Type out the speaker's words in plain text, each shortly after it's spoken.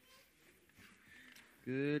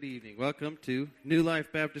Good evening. Welcome to New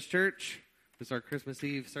Life Baptist Church. This is our Christmas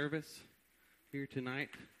Eve service here tonight.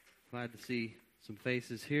 Glad to see some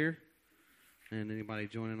faces here and anybody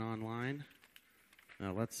joining online.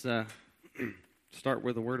 Let's start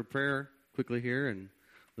with a word of prayer quickly here, and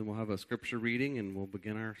then we'll have a scripture reading, and we'll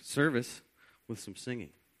begin our service with some singing.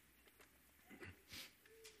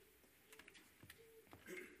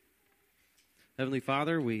 Heavenly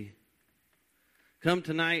Father, we come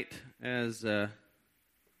tonight as a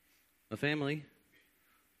family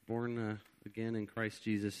born again in Christ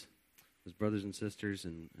Jesus, as brothers and sisters,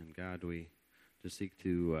 and God, we just seek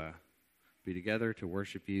to be together to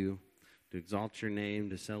worship you, to exalt your name,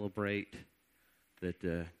 to celebrate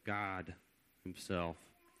that God himself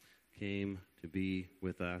came to be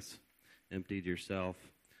with us, emptied yourself,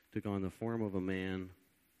 took on the form of a man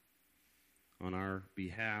on our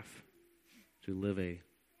behalf to live a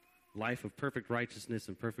life of perfect righteousness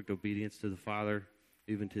and perfect obedience to the Father,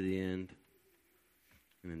 even to the end,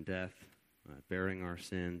 and in death, bearing our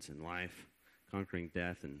sins in life, conquering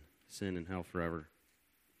death and sin and hell forever.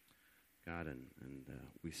 God, and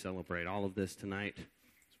we celebrate all of this tonight,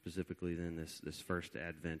 specifically then this first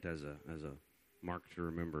Advent as a mark to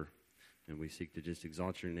remember, and we seek to just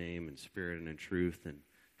exalt your name in spirit and in truth, and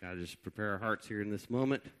God, just prepare our hearts here in this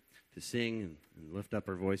moment to sing and lift up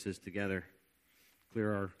our voices together,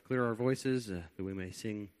 clear our voices that we may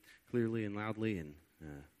sing clearly and loudly and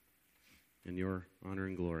in your honor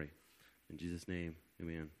and glory. In Jesus' name,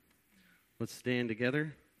 amen. Let's stand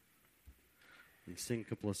together and sing a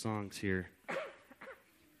couple of songs here.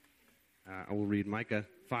 I will read Micah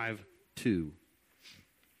 5:2.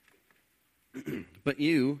 But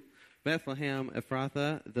you, Bethlehem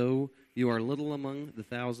Ephrathah, though you are little among the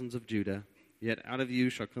thousands of Judah, yet out of you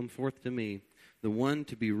shall come forth to me the one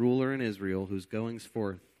to be ruler in Israel, whose goings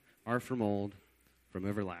forth are from old, from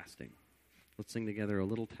everlasting. Let's sing together, O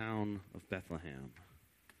Little Town of Bethlehem.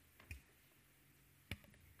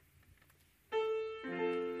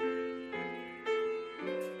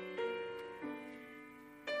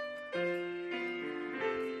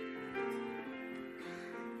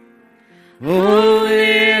 O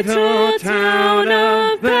little town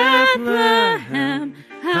of Bethlehem,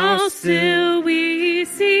 how still we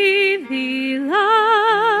see thee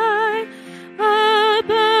lie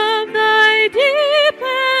above thy deep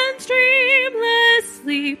and streamless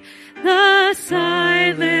sleep. The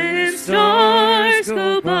silent stars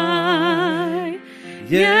go by,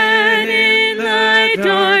 yet in thy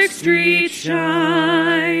dark street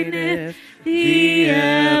shineth the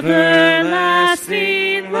everlasting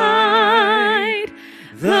light.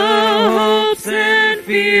 The hopes and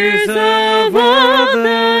fears of all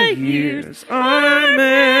the years are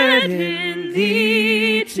met in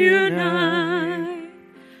thee tonight.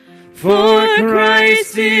 For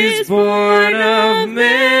Christ is born of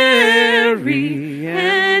Mary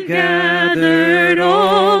and gathered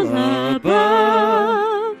all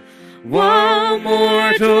above. While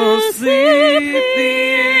mortals sleep, the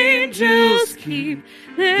angels keep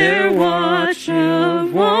their watch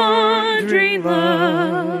of wandering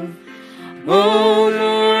love. O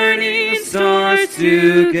morning stars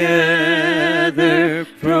together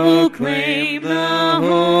proclaim the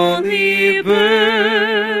holy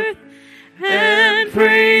birth, and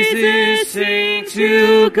praises sing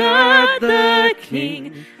to God the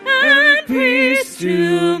King, and peace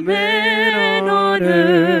to men on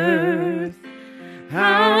earth.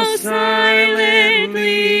 How silently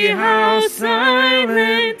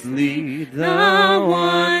the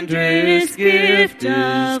wondrous gift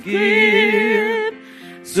is given.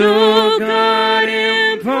 So God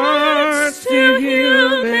imparts to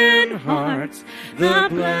human hearts the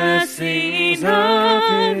blessings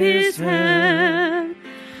of his hand.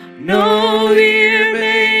 No ear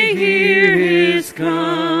may hear his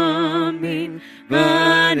coming,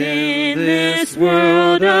 but in this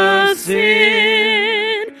world of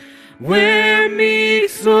sin, where meek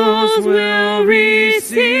souls will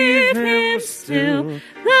receive him still,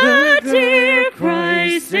 the dear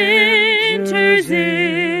Christ enters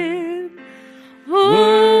in.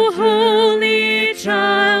 O holy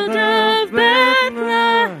child of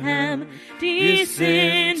Bethlehem,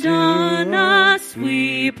 descend on us,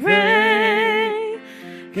 we pray.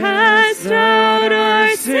 Cast out our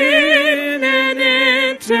sin and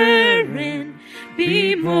enter in.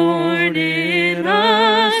 Be born in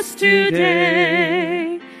us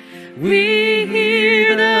today. We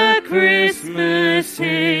hear the Christmas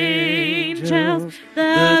angels,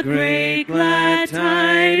 the great glad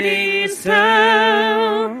tidings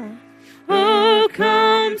tell. Oh,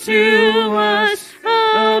 come to us,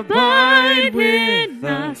 abide with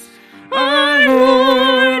us, our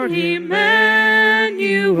Lord Emmanuel.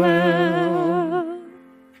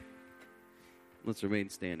 Let's remain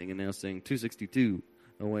standing and now sing 262,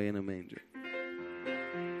 Away in a Manger.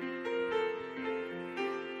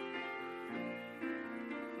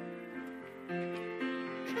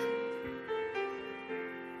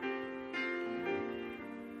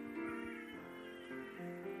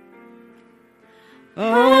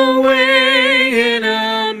 Away in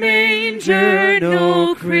a manger,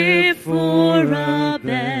 no crib for a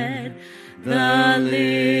bed, the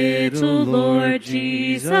little Lord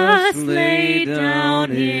Jesus laid down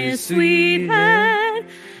his sweet head.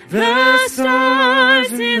 The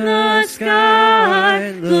stars in the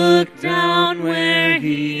sky looked down where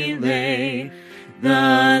he lay.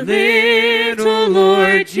 The little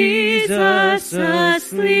Lord Jesus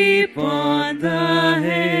asleep on the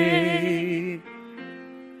hay.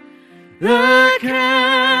 The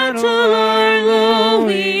cattle are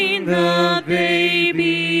lowing, the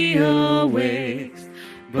baby awakes,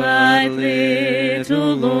 but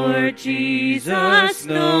little Lord Jesus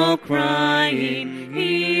no crying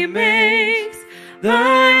he makes.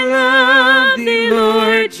 Thy lovely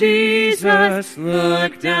Lord Jesus,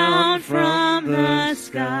 look down from the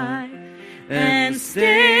sky and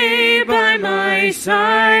stay by my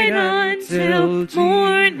side until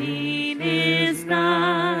morning is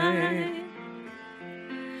nigh.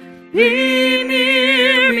 Be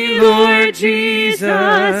near me, Lord Jesus,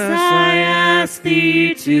 I ask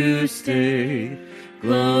thee to stay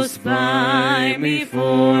close by me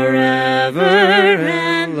forever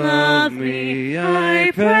and love me,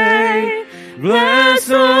 I pray. Bless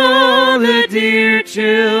all the dear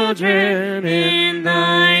children in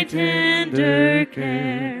thy tender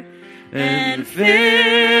care, and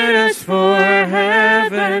fit us for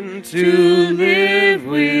heaven to live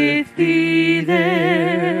with thee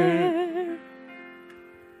there.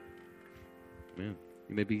 Amen.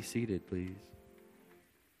 You may be seated, please.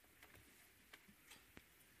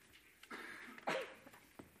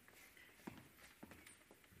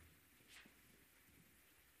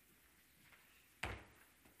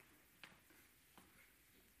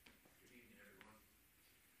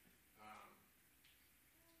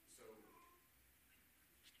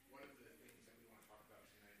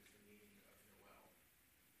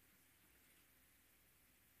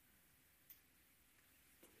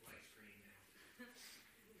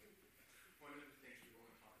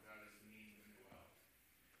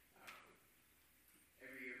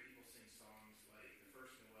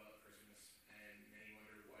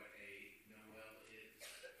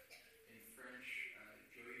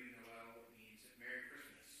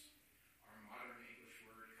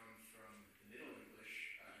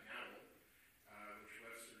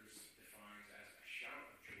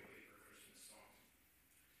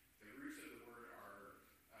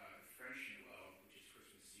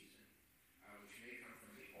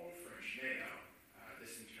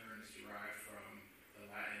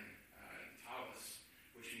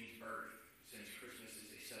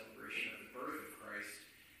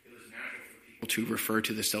 To refer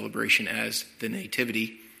to the celebration as the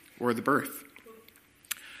Nativity or the birth.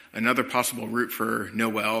 Another possible root for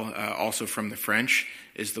Noel, also from the French,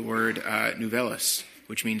 is the word nouvelles,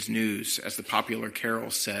 which means news. As the popular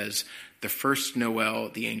carol says, the first Noel,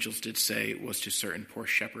 the angels did say, was to certain poor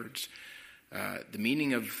shepherds. The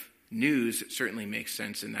meaning of news certainly makes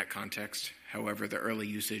sense in that context. However, the early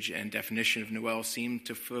usage and definition of Noel seemed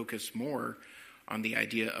to focus more on the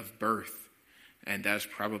idea of birth, and that's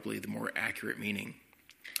probably the more accurate meaning.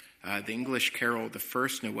 The English carol, The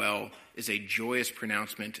First Noel, is a joyous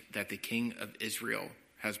pronouncement that the King of Israel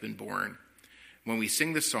has been born. When we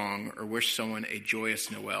sing the song or wish someone a joyous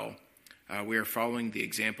Noel, we are following the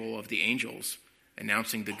example of the angels,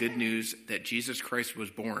 announcing the good news that Jesus Christ was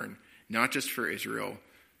born, not just for Israel,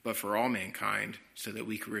 but for all mankind, so that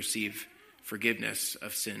we can receive forgiveness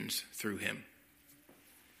of sins through him.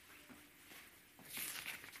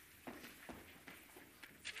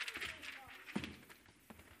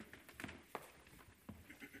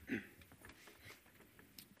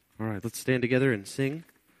 All right, let's stand together and sing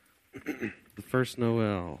The First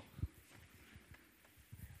Noel.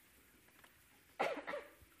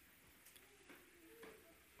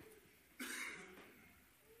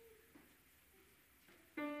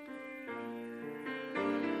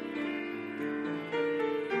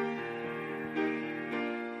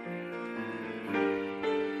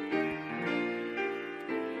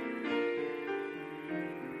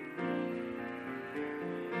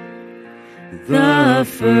 The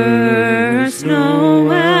first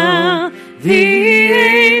Noel, the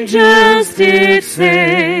angels did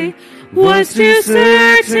say, was to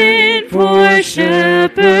certain poor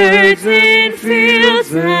shepherds in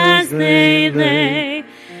fields as they lay,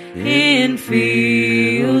 in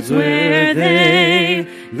fields where they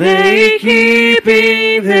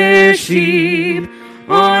keeping their sheep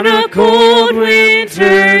on a cold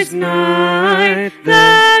winter's night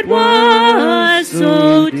that was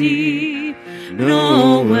so deep.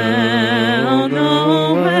 Noel,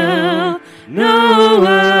 Noel, Noel,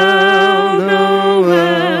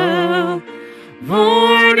 Noel,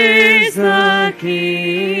 born is the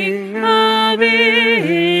King of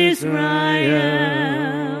Israel.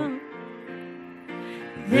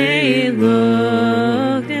 They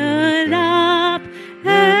looked up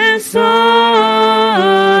and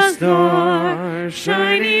saw a star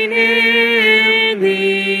shining in the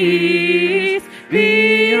east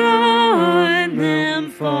beyond them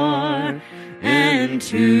far, and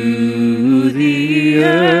to the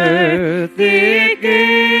earth it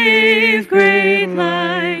gave great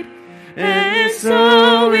light, and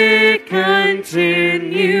so it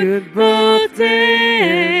continued both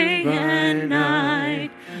day and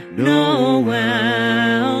night.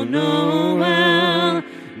 Noel, Noel,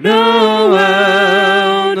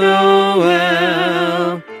 Noel,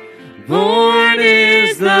 Noel, born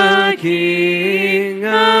is the King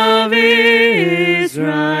of Israel.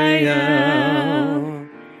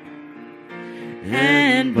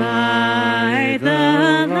 And by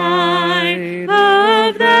the light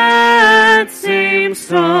of that same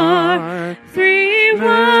star, 3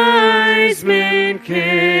 wise men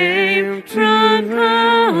came from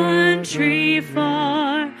country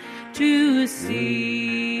far to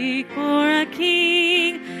seek for a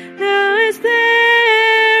king. That was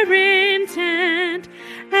their intent,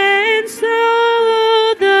 and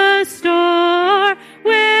so the star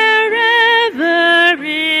wherever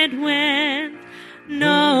it went.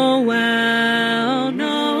 Noel,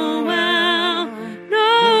 Noel,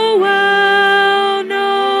 Noel,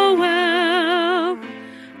 Noel,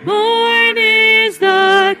 born is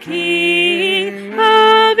the King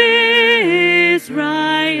of Israel.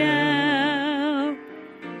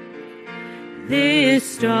 This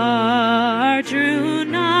star drew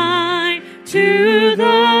nigh to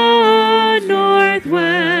the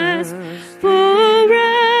northwest,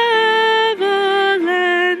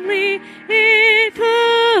 foreverlandly it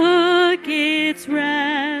took its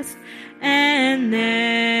rest, and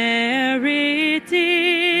there it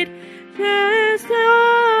did just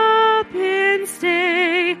stop and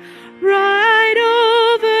stay right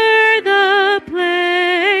over the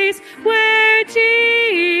place where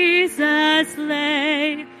Jesus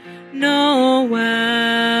lay.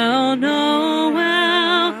 Noel,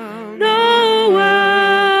 Noel,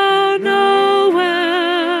 Noel,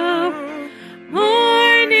 Noel,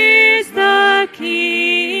 born is the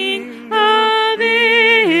King of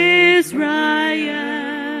Israel.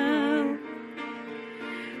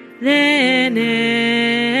 Then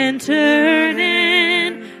entered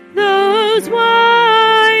in those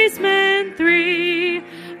wise men 3,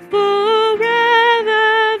 forever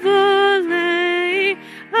lay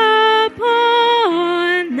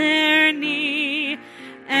upon their knee,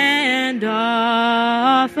 and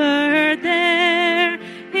offered there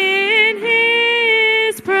in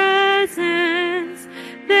his presence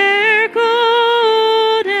their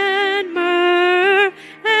gold and myrrh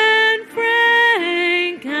and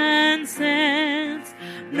frankincense.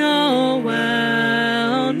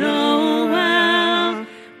 Noel, Noel,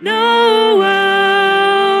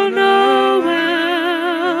 Noel,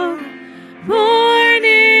 Noel, born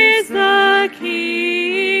is the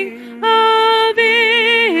King of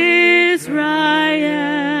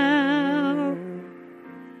Israel.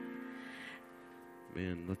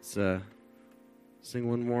 Man, let's sing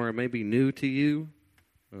one more. It may be new to you.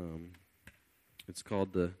 It's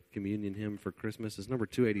called the Communion Hymn for Christmas. It's number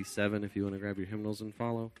 287 if you want to grab your hymnals and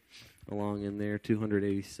follow along in there,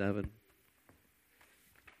 287.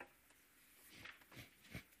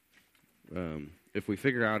 If we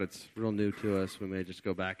figure out it's real new to us, we may just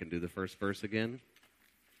go back and do the first verse again.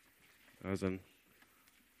 I was on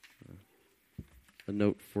a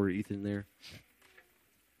note for Ethan there.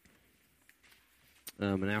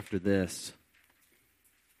 And after this,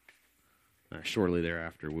 shortly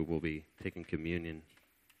thereafter, we will be taking communion.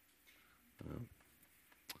 So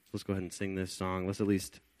let's go ahead and sing this song. Let's at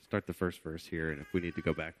least start the first verse here, and if we need to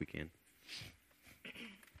go back, we can.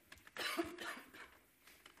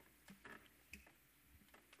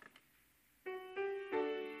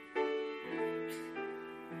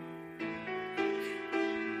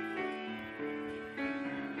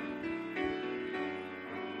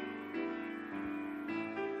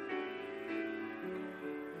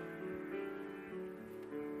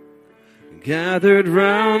 Gathered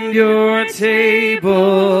round your table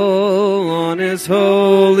on his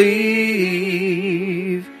holy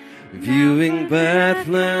eve, viewing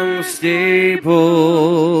Bethlehem's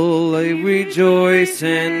stable, lay rejoice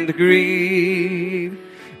and grieve.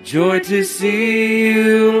 Joy to see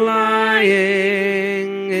you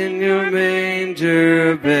lying in your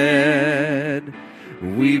manger bed.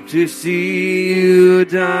 Weep to see you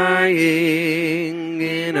dying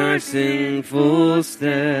in our sinful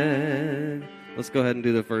stead. Let's go ahead and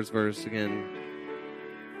do the first verse again.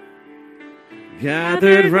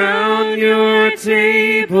 Gathered round your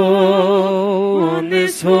table on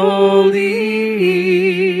this holy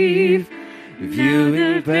eve,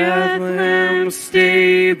 viewing Bethlehem's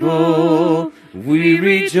stable, we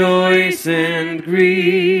rejoice and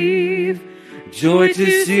grieve. Joy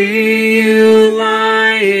to see you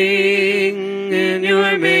lying in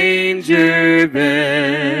your manger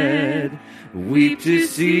bed. Weep to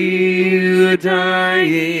see you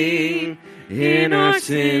dying in our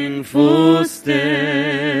sinful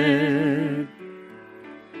stead.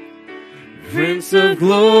 Prince of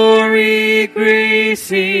glory,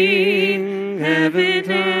 gracing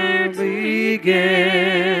heaven earth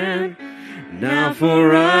began, now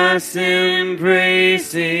for us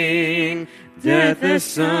embracing death as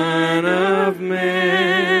Son of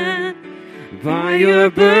Man. By your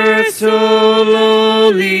birth so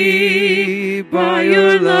lowly, by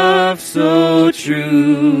your love so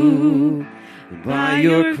true, by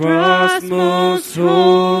your cross most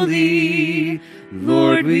holy,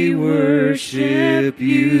 Lord, we worship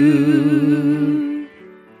you.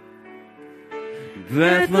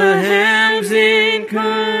 Bethlehem's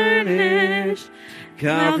incarnate,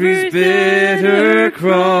 Calvary's bitter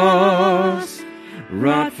cross,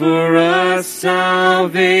 wrought for us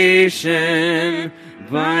salvation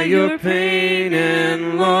by your pain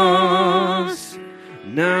and loss.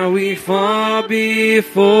 Now we fall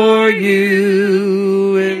before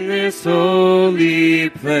you in this holy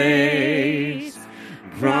place.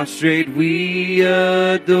 Prostrate we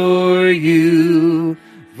adore you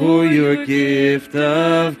for your gift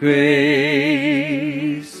of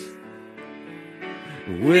grace.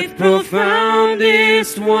 With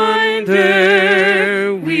profoundest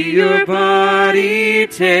wonder we your body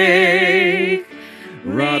take,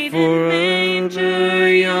 wrought for us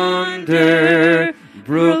yonder,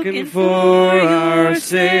 broken for our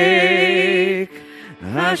sake.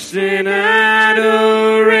 Hushed in adoration,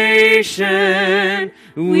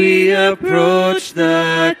 we approach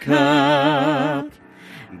the cup,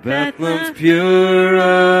 Bethlehem's pure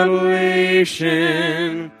oblation,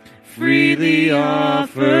 freely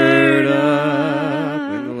offered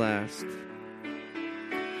up. And the last.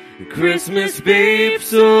 Christmas babe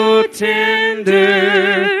so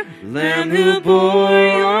tender, Lamb who bore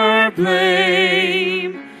our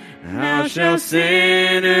blame, how shall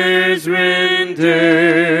sinners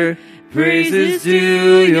render praises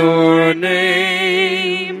to your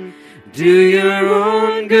name? Do your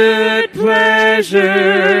own good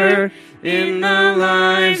pleasure in the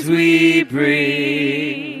lives we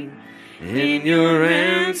bring. In your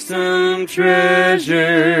ransom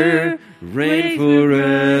treasure, reign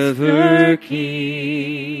forever,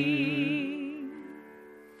 King.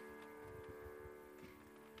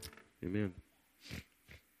 Amen. I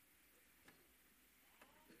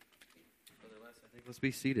think let's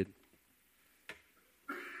be seated.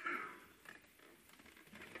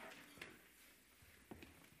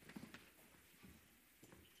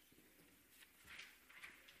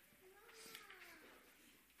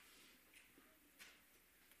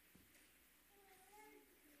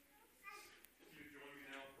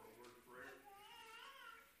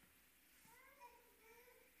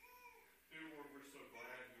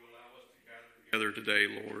 Together today,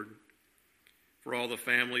 Lord, for all the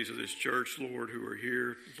families of this church, Lord, who are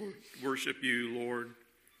here to worship you, Lord,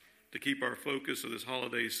 to keep our focus of this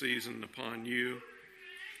holiday season upon you,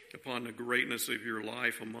 upon the greatness of your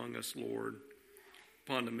life among us, Lord,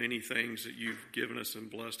 upon the many things that you've given us and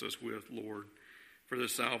blessed us with, Lord, for the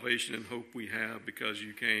salvation and hope we have because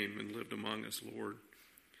you came and lived among us, Lord.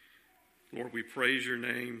 Lord, we praise your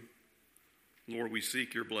name. Lord, we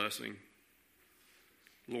seek your blessing.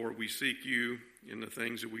 Lord, we seek you in the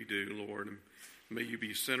things that we do, Lord, and may you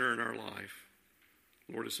be center in our life.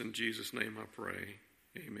 Lord, it's in Jesus' name I pray.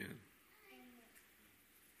 Amen.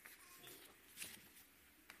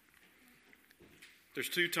 There's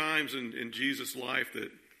two times in Jesus' life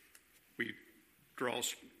that we draw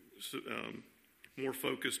more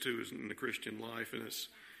focus to in the Christian life, and it's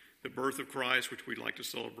the birth of Christ, which we'd like to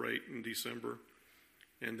celebrate in December,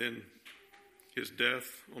 and then his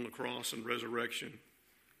death on the cross and resurrection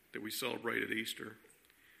that we celebrate at Easter.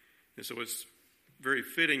 And so it's very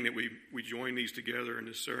fitting that we join these together in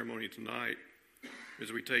this ceremony tonight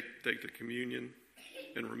as we take the communion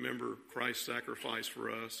and remember Christ's sacrifice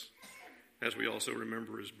for us, as we also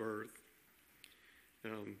remember his birth.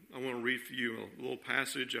 I want to read for you a little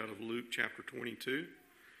passage out of Luke chapter 22.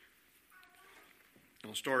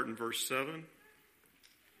 I'll start in verse 7.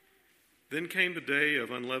 Then came the day of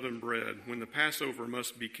unleavened bread, when the Passover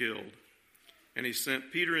must be killed. And he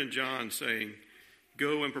sent Peter and John, saying,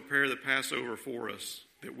 "Go and prepare the Passover for us,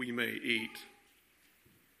 that we may eat."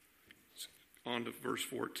 On to verse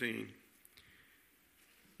 14.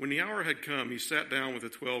 When the hour had come, he sat down with the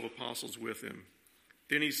 12 apostles with him.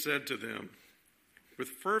 Then he said to them,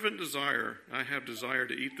 "With fervent desire I have desired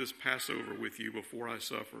to eat this Passover with you before I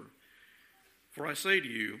suffer. For I say to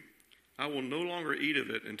you, I will no longer eat of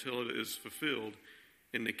it until it is fulfilled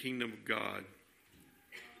in the kingdom of God."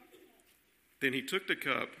 Then he took the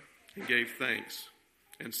cup and gave thanks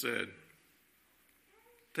and said,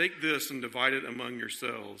 "Take this and divide it among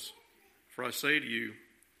yourselves. For I say to you,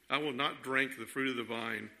 I will not drink the fruit of the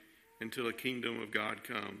vine until the kingdom of God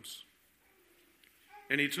comes."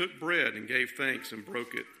 And he took bread and gave thanks and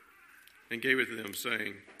broke it and gave it to them,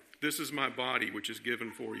 saying, "This is my body, which is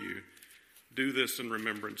given for you. Do this in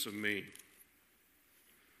remembrance of me."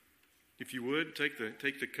 If you would, take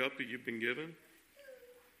the cup that you've been given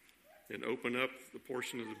and open up the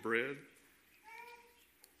portion of the bread.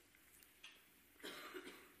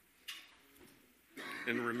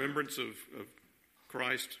 In remembrance of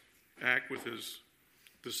Christ's act with his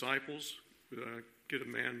disciples, could I get a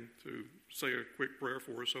man to say a quick prayer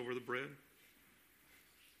for us over the bread?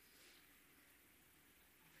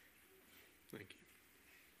 Thank you.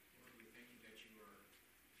 Lord, we thank you that you were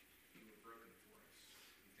broken for us.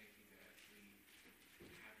 We thank you that we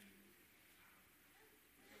have you,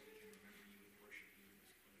 that we can remember you and worship you in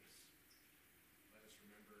this place. Let us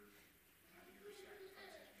remember your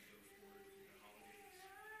sacrifice as we go forward through the holidays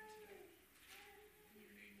and today. In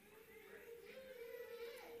your name, Lord, we pray.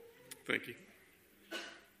 Amen. Thank you.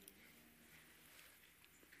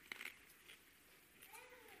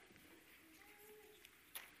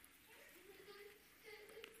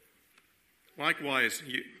 Likewise,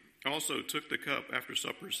 he also took the cup after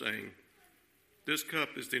supper, saying, "This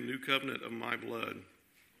cup is the new covenant of my blood,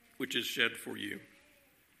 which is shed for you."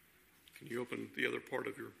 Can you open the other part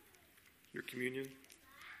of your communion?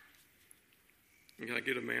 And can I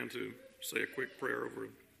get a man to say a quick prayer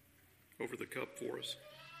over the cup for us?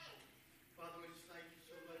 Father, we just thank you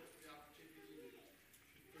so much for the opportunity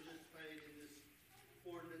to participate in this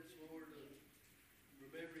ordinance, Lord, of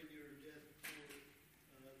remembering your death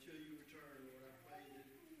until you return, Lord. I pray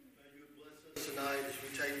that you would bless us tonight as we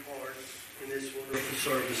take part in this wonderful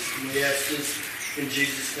service. And we ask this in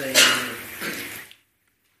Jesus' name. Amen.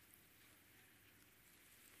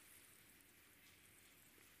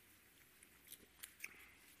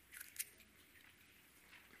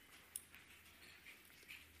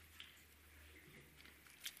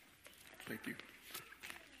 Thank you.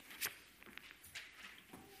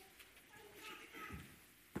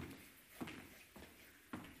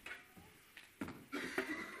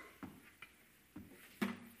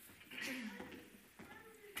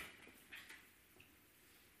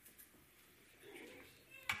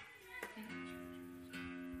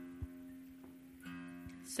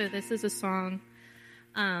 So this is a song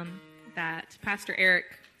that Pastor Eric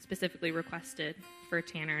specifically requested for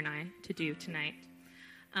Tanner and I to do tonight.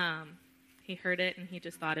 He heard it and he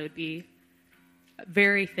just thought it would be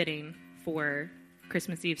very fitting for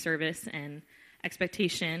Christmas Eve service and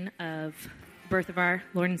expectation of the birth of our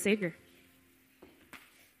Lord and Savior.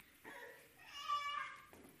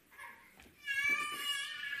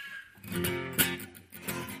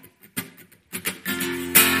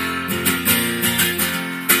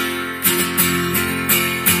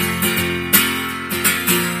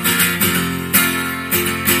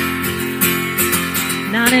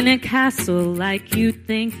 Not in a castle like you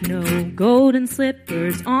think, no golden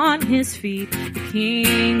slippers on his feet. The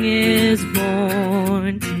King is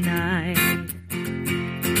born tonight.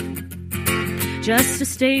 Just a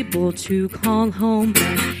stable to call home,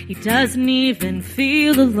 but he doesn't even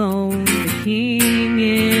feel alone. The King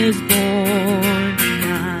is born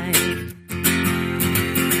tonight.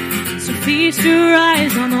 So feast your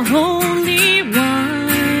eyes on the Holy One.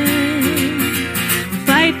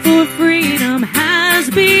 Fight for freedom has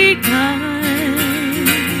begun.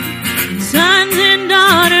 Sons and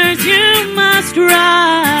daughters, you must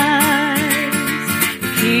rise. The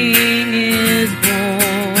King is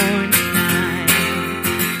born tonight.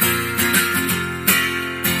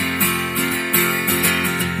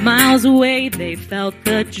 Miles away, they felt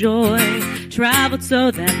the joy. Traveled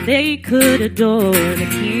so that they could adore the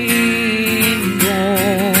King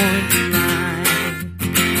born tonight.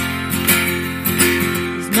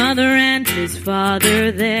 His mother and his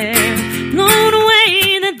father there, blown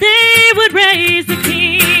away that they would raise the King.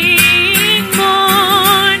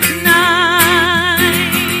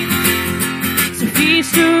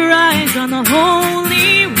 rise on the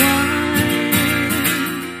Holy One.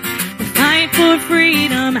 The fight for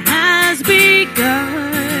freedom has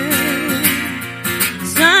begun.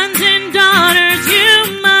 Sons and daughters,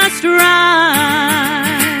 you must rise.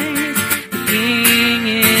 The King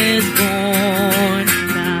is born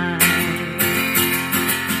tonight.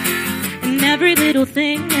 And every little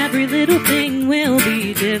thing will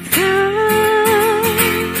be defined.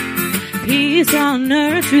 Peace on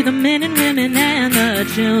earth through the men and women and the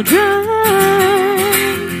children.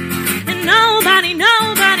 And nobody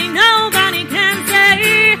can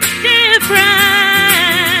say different.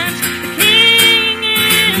 The King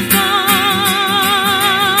is born.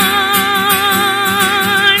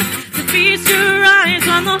 So feast your eyes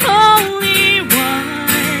on the Holy One.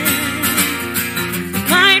 The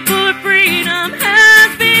fight for freedom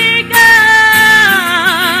has begun.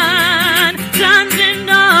 Sons and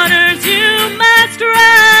daughters, you must rise.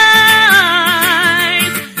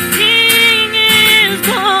 King is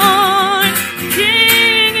born.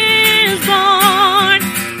 King is born.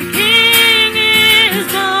 The King is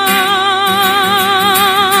born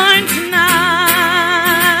tonight.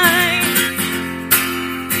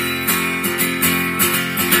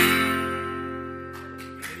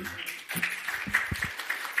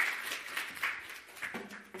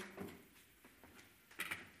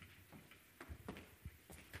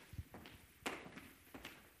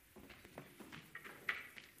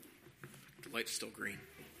 The light's still green.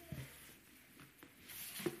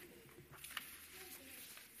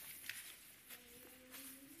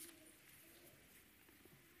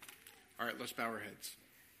 All right, let's bow our heads.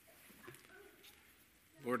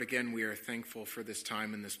 Lord, again, we are thankful for this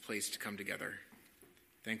time and this place to come together.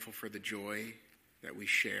 Thankful for the joy that we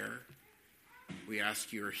share. We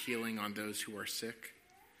ask your healing on those who are sick.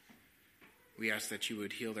 We ask that you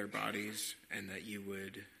would heal their bodies and that you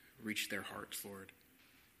would reach their hearts, Lord.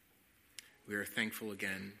 We are thankful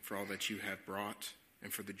again for all that you have brought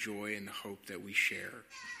and for the joy and the hope that we share.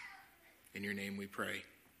 In your name we pray,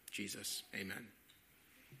 Jesus, amen.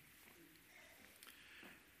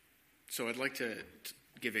 So I'd like to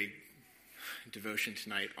give a devotion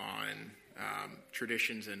tonight on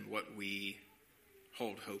traditions and what we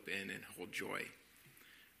hold hope in and hold joy.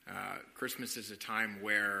 Christmas is a time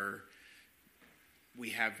where we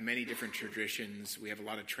have many different traditions. We have a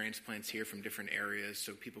lot of transplants here from different areas,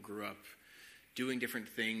 so people grew up doing different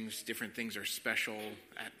things. Different things are special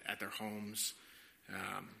at their homes.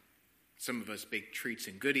 Some of us bake treats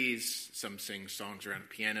and goodies. Some sing songs around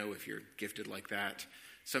a piano if you're gifted like that.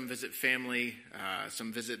 Some visit family.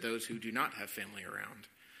 Some visit those who do not have family around.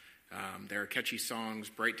 There are catchy songs,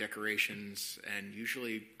 bright decorations, and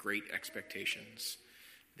usually great expectations.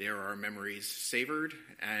 There are memories savored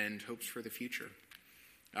and hopes for the future.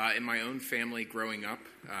 In my own family growing up,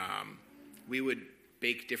 we would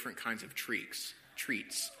bake different kinds of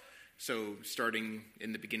treats. So starting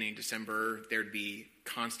in the beginning of December, there'd be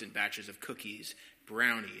constant batches of cookies,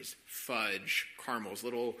 brownies, fudge, caramels,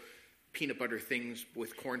 little peanut butter things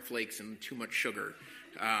with cornflakes and too much sugar.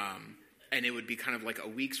 And it would be kind of like a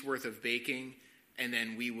week's worth of baking, and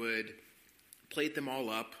then we would plate them all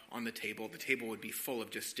up on the table. The table would be full of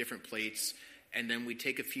just different plates, and then we'd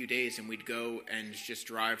take a few days and we'd go and just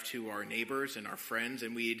drive to our neighbors and our friends,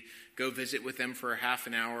 and we'd go visit with them for a half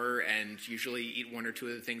an hour and usually eat one or two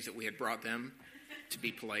of the things that we had brought them, to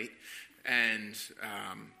be polite. And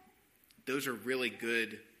those are really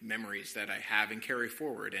good memories that I have and carry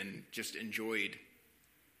forward and just enjoyed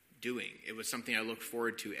doing. It was something I looked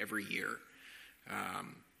forward to every year.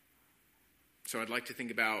 So I'd like to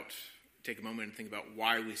take a moment and think about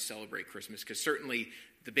why we celebrate Christmas, because certainly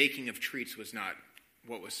the baking of treats was not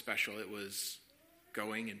what was special. It was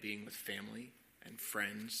going and being with family and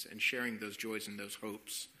friends and sharing those joys and those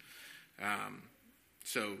hopes.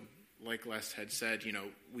 So like Les had said,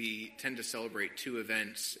 we tend to celebrate two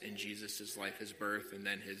events in Jesus' life, his birth and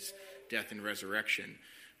then his death and resurrection.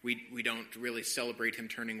 We don't really celebrate him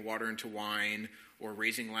turning water into wine or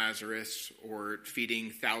raising Lazarus or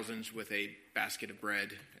feeding thousands with a basket of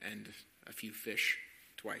bread and a few fish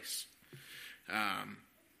twice.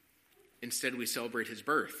 Instead, we celebrate his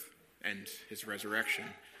birth and his resurrection.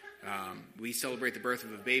 We celebrate the birth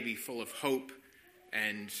of a baby full of hope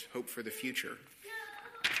and hope for the future.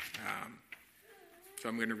 So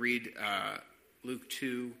I'm going to read Luke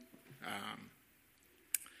 2.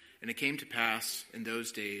 And it came to pass in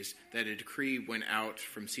those days that a decree went out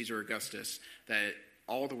from Caesar Augustus that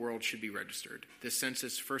all the world should be registered. This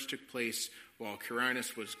census first took place while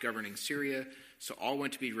Quirinius was governing Syria, so all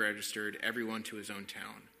went to be registered, everyone to his own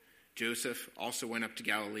town. Joseph also went up to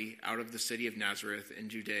Galilee, out of the city of Nazareth in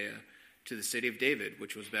Judea, to the city of David,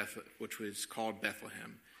 which was called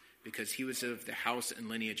Bethlehem, because he was of the house and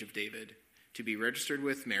lineage of David, to be registered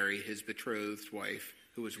with Mary, his betrothed wife,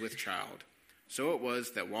 who was with child. So it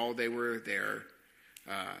was that while they were there,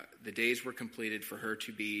 the days were completed for her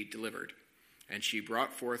to be delivered. And she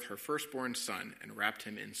brought forth her firstborn son and wrapped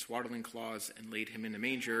him in swaddling cloths and laid him in a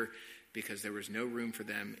manger, because there was no room for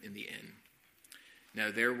them in the inn.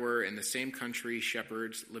 Now there were in the same country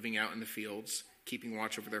shepherds living out in the fields, keeping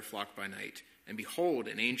watch over their flock by night. And behold,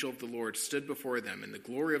 an angel of the Lord stood before them, and the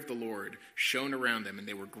glory of the Lord shone around them, and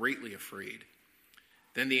they were greatly afraid.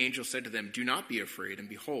 Then the angel said to them, "Do not be afraid, and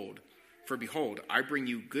behold, I bring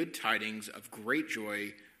you good tidings of great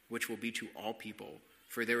joy, which will be to all people.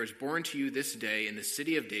 For there is born to you this day in the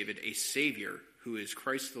city of David a Savior, who is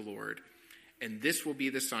Christ the Lord. And this will be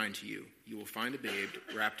the sign to you. You will find a babe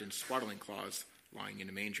wrapped in swaddling cloths, lying in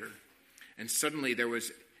a manger." And suddenly there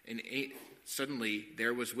was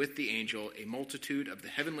with the angel a multitude of the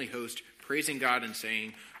heavenly host, praising God and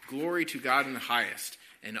saying, "Glory to God in the highest,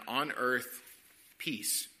 and on earth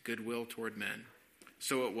peace, goodwill toward men."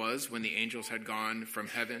 So it was, when the angels had gone from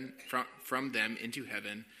them into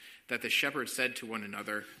heaven, that the shepherds said to one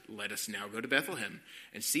another, "Let us now go to Bethlehem,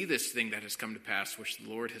 and see this thing that has come to pass, which the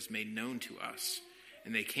Lord has made known to us."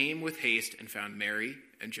 And they came with haste and found Mary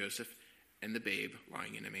and Joseph and the babe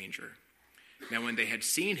lying in a manger. Now when they had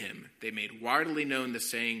seen him, they made widely known the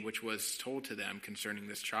saying which was told to them concerning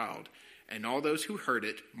this child. And all those who heard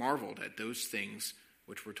it marveled at those things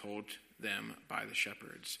which were told them by the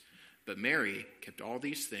shepherds. But Mary kept all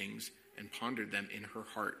these things and pondered them in her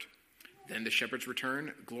heart. Then the shepherds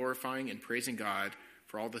returned, glorifying and praising God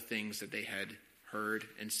for all the things that they had heard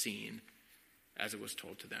and seen, as it was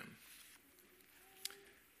told to them.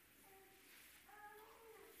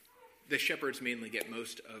 The shepherds mainly get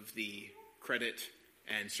most of the credit,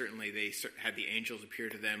 and certainly they had the angels appear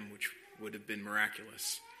to them, which would have been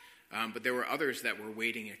miraculous. But there were others that were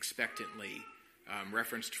waiting expectantly,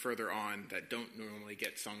 referenced further on, that don't normally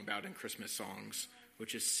get sung about in Christmas songs,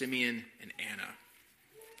 which is Simeon and Anna.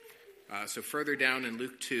 So further down in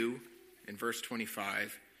Luke 2, in verse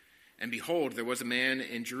 25, "And behold, there was a man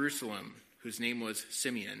in Jerusalem whose name was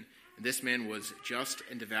Simeon, and this man was just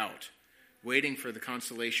and devout, waiting for the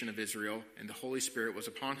consolation of Israel, and the Holy Spirit was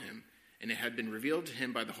upon him. And it had been revealed to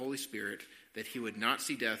him by the Holy Spirit that he would not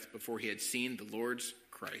see death before he had seen the Lord's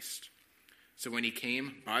Christ. So when he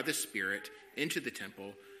came by the Spirit into the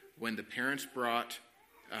temple, when the parents brought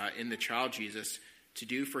in the child Jesus to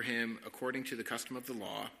do for him according to the custom of the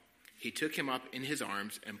law, he took him up in his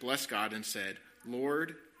arms and blessed God and said,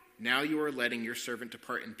 'Lord, now you are letting your servant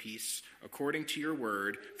depart in peace, according to your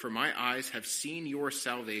word, for my eyes have seen your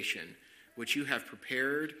salvation, which you have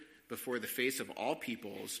prepared before the face of all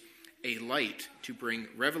peoples, a light to bring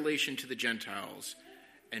revelation to the Gentiles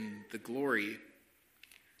and the glory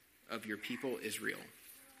of your people Israel.'"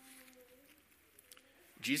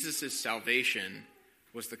 Jesus' salvation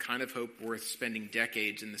was the kind of hope worth spending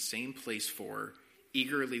decades in the same place for,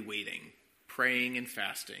 eagerly waiting, praying and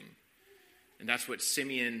fasting. And that's what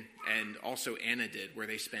Simeon and also Anna did, where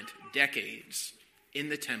they spent decades in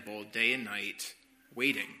the temple, day and night,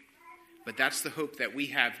 waiting. But that's the hope that we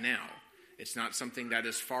have now. It's not something that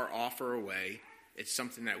is far off or away. It's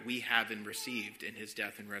something that we have and received in his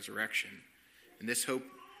death and resurrection. And this hope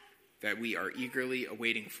that we are eagerly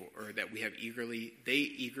awaiting for, or that they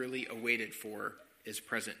eagerly awaited for, is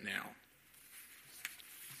present now.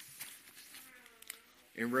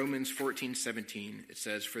 In Romans 14:17, it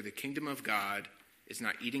says, "For the kingdom of God is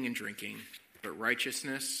not eating and drinking, but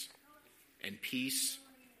righteousness and peace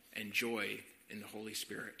and joy in the Holy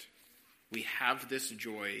Spirit." We have this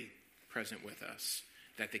joy present with us,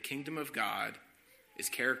 that the kingdom of God is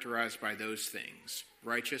characterized by those things: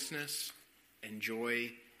 righteousness and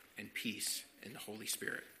joy and peace in the Holy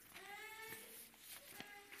Spirit.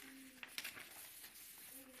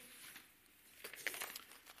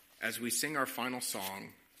 As we sing our final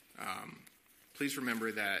song, please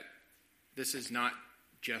remember that this is not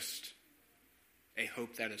just a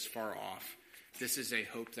hope that is far off. This is a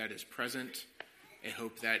hope that is present, a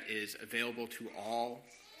hope that is available to all.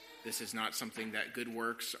 This is not something that good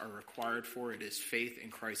works are required for. It is faith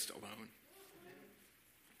in Christ alone.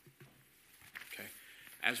 Okay.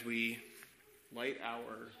 As we light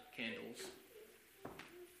our candles,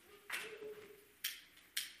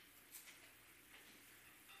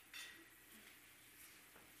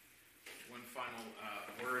 one final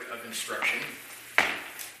word of instruction.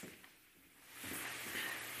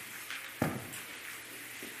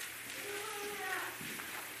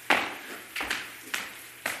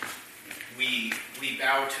 We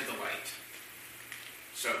bow to the light.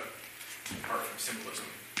 So, apart from symbolism,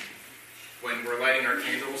 when we're lighting our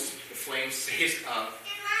candles, the flame stays up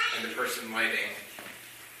and the person lighting.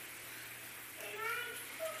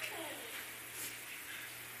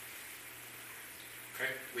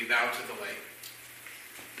 Okay, we bow to the light.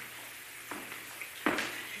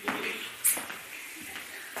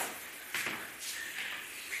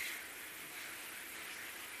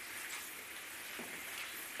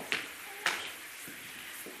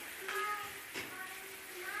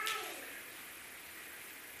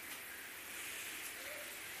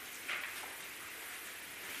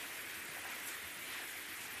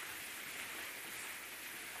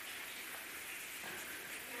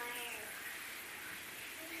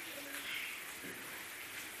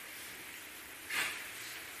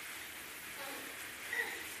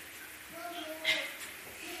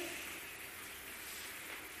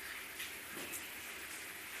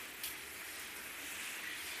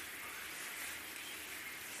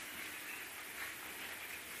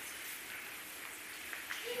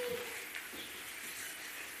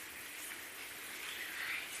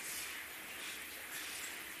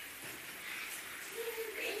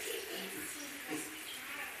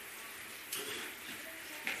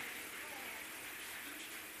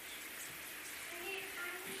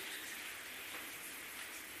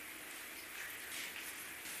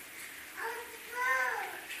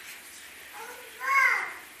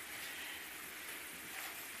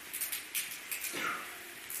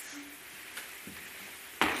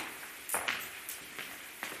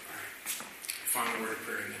 Final word of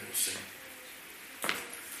prayer, and then we'll sing.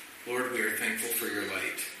 Lord, we are thankful for your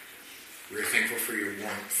light. We are thankful for your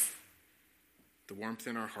warmth, the warmth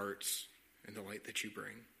in our hearts, and the light that you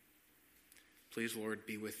bring. Please, Lord,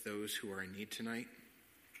 be with those who are in need tonight,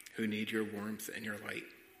 who need your warmth and your light.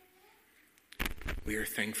 We are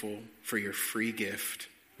thankful for your free gift,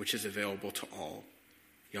 which is available to all,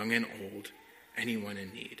 young and old, anyone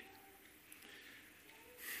in need.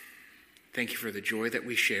 Thank you for the joy that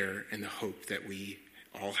we share and the hope that we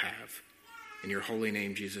all have. In your holy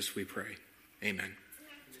name, Jesus, we pray. Amen.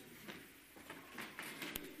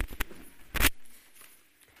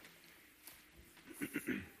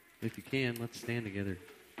 If you can, let's stand together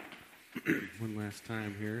one last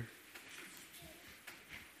time here.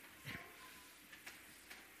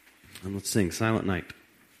 And let's sing Silent Night.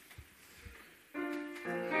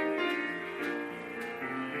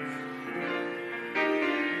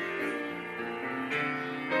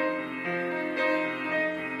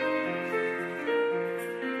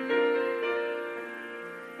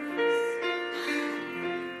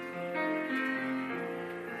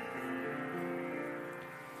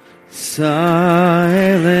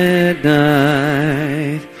 Silent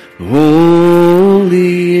night,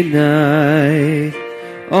 holy night,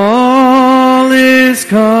 all is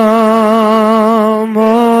calm,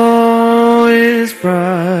 all is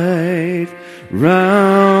bright,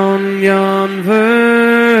 round yon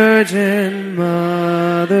virgin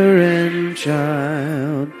mother and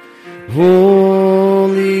child,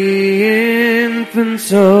 holy infant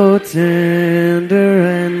so tender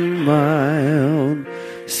and mild,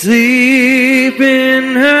 sleep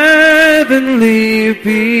in heavenly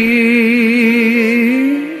peace.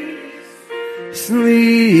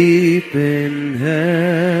 Sleep in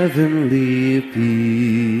heavenly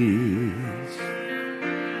peace.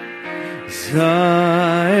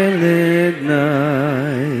 Silent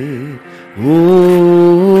night,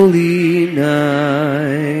 holy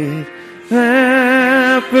night,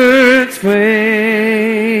 shepherds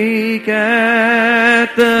quake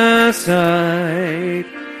at the sight.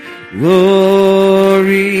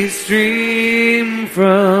 Glory stream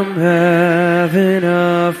from heaven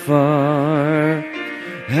afar.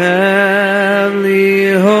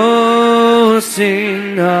 Heavenly hosts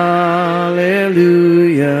sing hallelujah.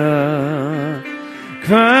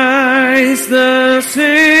 Christ the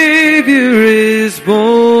Savior is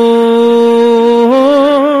born.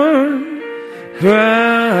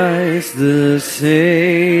 Christ the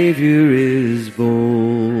Savior is born.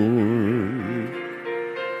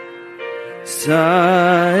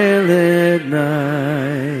 Silent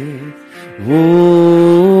night,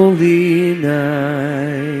 holy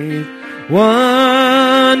night,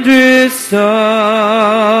 wondrous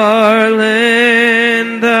star,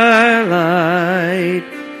 lend thy light,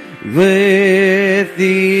 with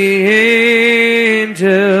the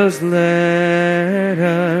angels let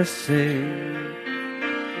us sing.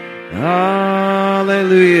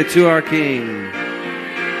 Hallelujah to our King.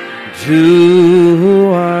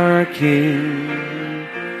 To our King,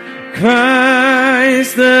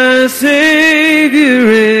 Christ the Savior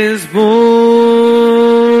is born.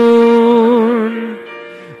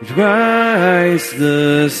 Christ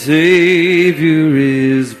the Savior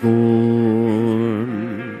is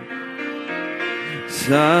born.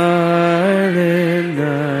 silent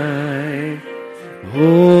night,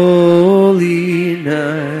 holy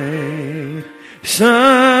night,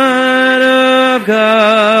 Son of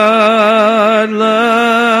God,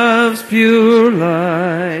 love's pure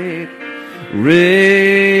light,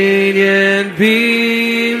 radiant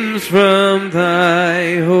beams from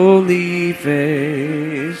thy holy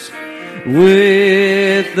face,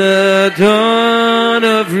 with the dawn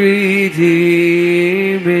of redeeming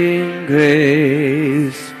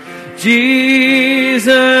grace.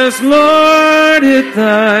 Jesus, Lord, at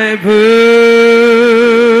thy birth.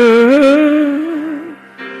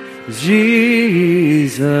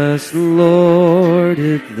 Jesus, Lord,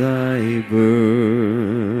 at thy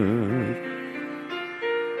birth.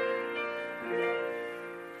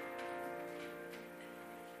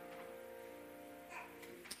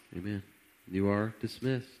 Amen. You are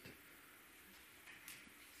dismissed.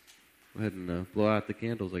 Go ahead and blow out the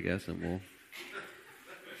candles, I guess, and we'll,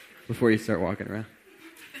 before you start walking around.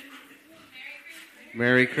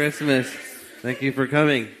 Merry Christmas. Thank you for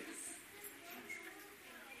coming.